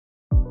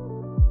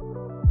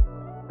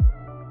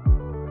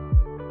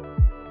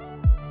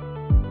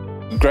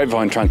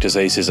Grapevine trunk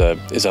disease is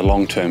a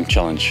long-term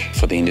challenge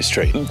for the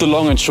industry. The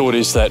long and short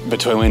is that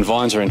between when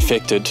vines are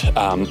infected,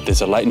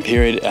 there's a latent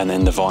period and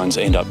then the vines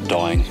end up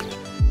dying.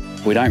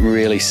 We don't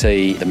really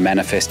see the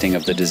manifesting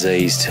of the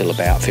disease till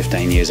about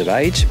 15 years of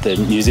age. The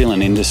New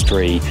Zealand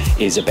industry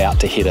is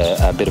about to hit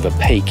a bit of a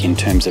peak in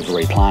terms of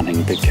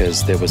replanting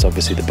because there was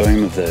obviously the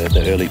boom of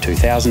the early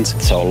 2000s.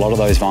 So a lot of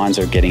those vines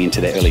are getting into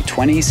their early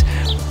 20s.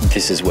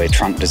 This is where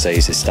trunk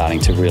disease is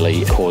starting to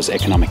really cause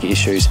economic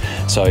issues.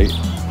 So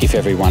if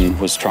everyone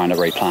was trying to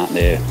replant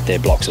their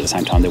blocks at the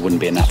same time, there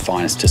wouldn't be enough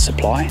vines to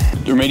supply.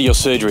 Remedial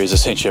surgery is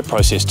essentially a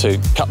process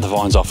to cut the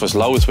vines off as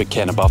low as we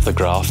can above the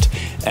graft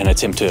and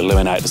attempt to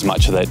eliminate as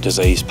much of that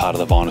disease part of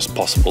the vine as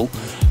possible.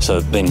 So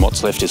then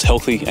what's left is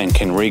healthy and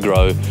can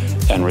regrow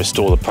and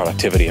restore the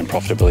productivity and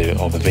profitability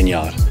of a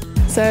vineyard.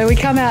 So we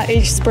come out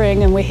each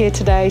spring and we're here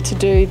today to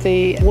do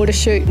the water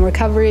shoot and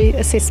recovery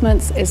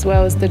assessments as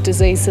well as the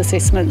disease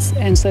assessments.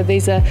 And so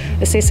these are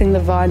assessing the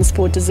vines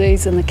for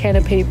disease in the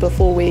canopy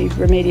before we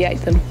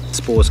remediate them.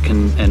 Spores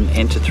can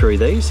enter through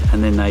these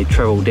and then they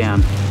travel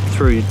down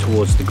through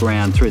towards the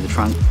ground, through the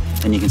trunk.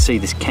 And you can see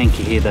this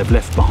canker here they've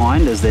left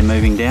behind as they're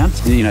moving down.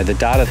 You know, the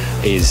data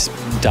is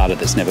data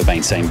that's never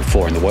been seen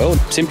before in the world.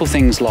 Simple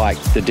things like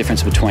the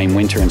difference between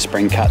winter and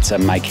spring cuts are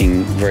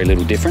making very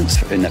little difference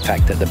in the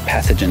fact that the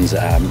pathogens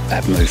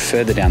have moved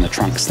further down the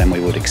trunks than we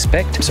would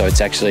expect. So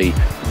it's actually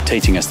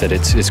teaching us that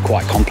it's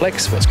quite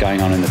complex what's going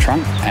on in the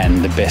trunk,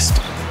 and the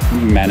best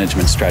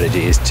management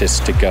strategy is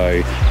just to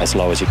go as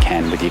low as you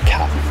can with your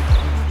cut.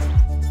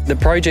 The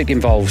project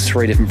involves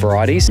 3 different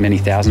varieties, many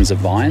thousands of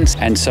vines,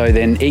 and so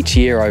then each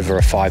year over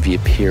a 5-year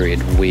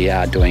period we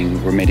are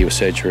doing remedial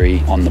surgery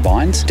on the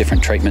vines,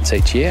 different treatments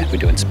each year. We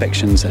do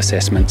inspections,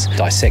 assessments,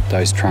 dissect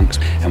those trunks,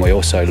 and we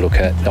also look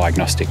at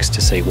diagnostics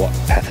to see what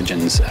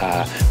pathogens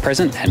are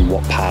present and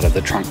what part of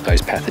the trunk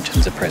those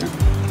pathogens are present.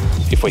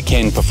 If we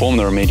can perform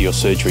the remedial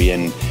surgery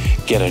and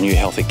get a new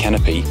healthy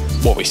canopy,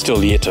 what we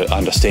still yet to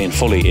understand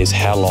fully is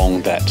how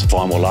long that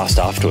vine will last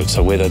afterwards,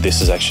 so whether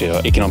this is actually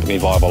an economically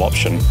viable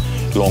option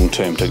long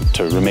term to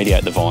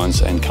remediate the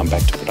vines and come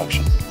back to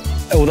production.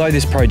 Although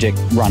this project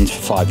runs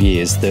for 5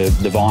 years, the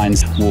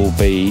vines will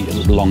be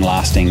long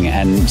lasting,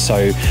 and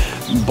so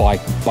by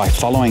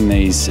following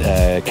these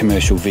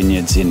commercial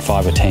vineyards in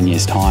 5 or 10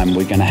 years time,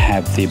 we're going to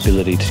have the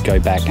ability to go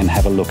back and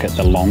have a look at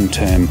the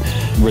long-term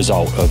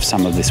result of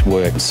some of this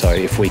work. So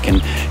if we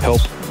can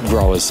help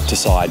growers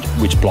decide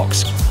which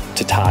blocks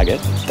to target,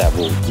 that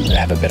will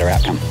have a better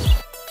outcome.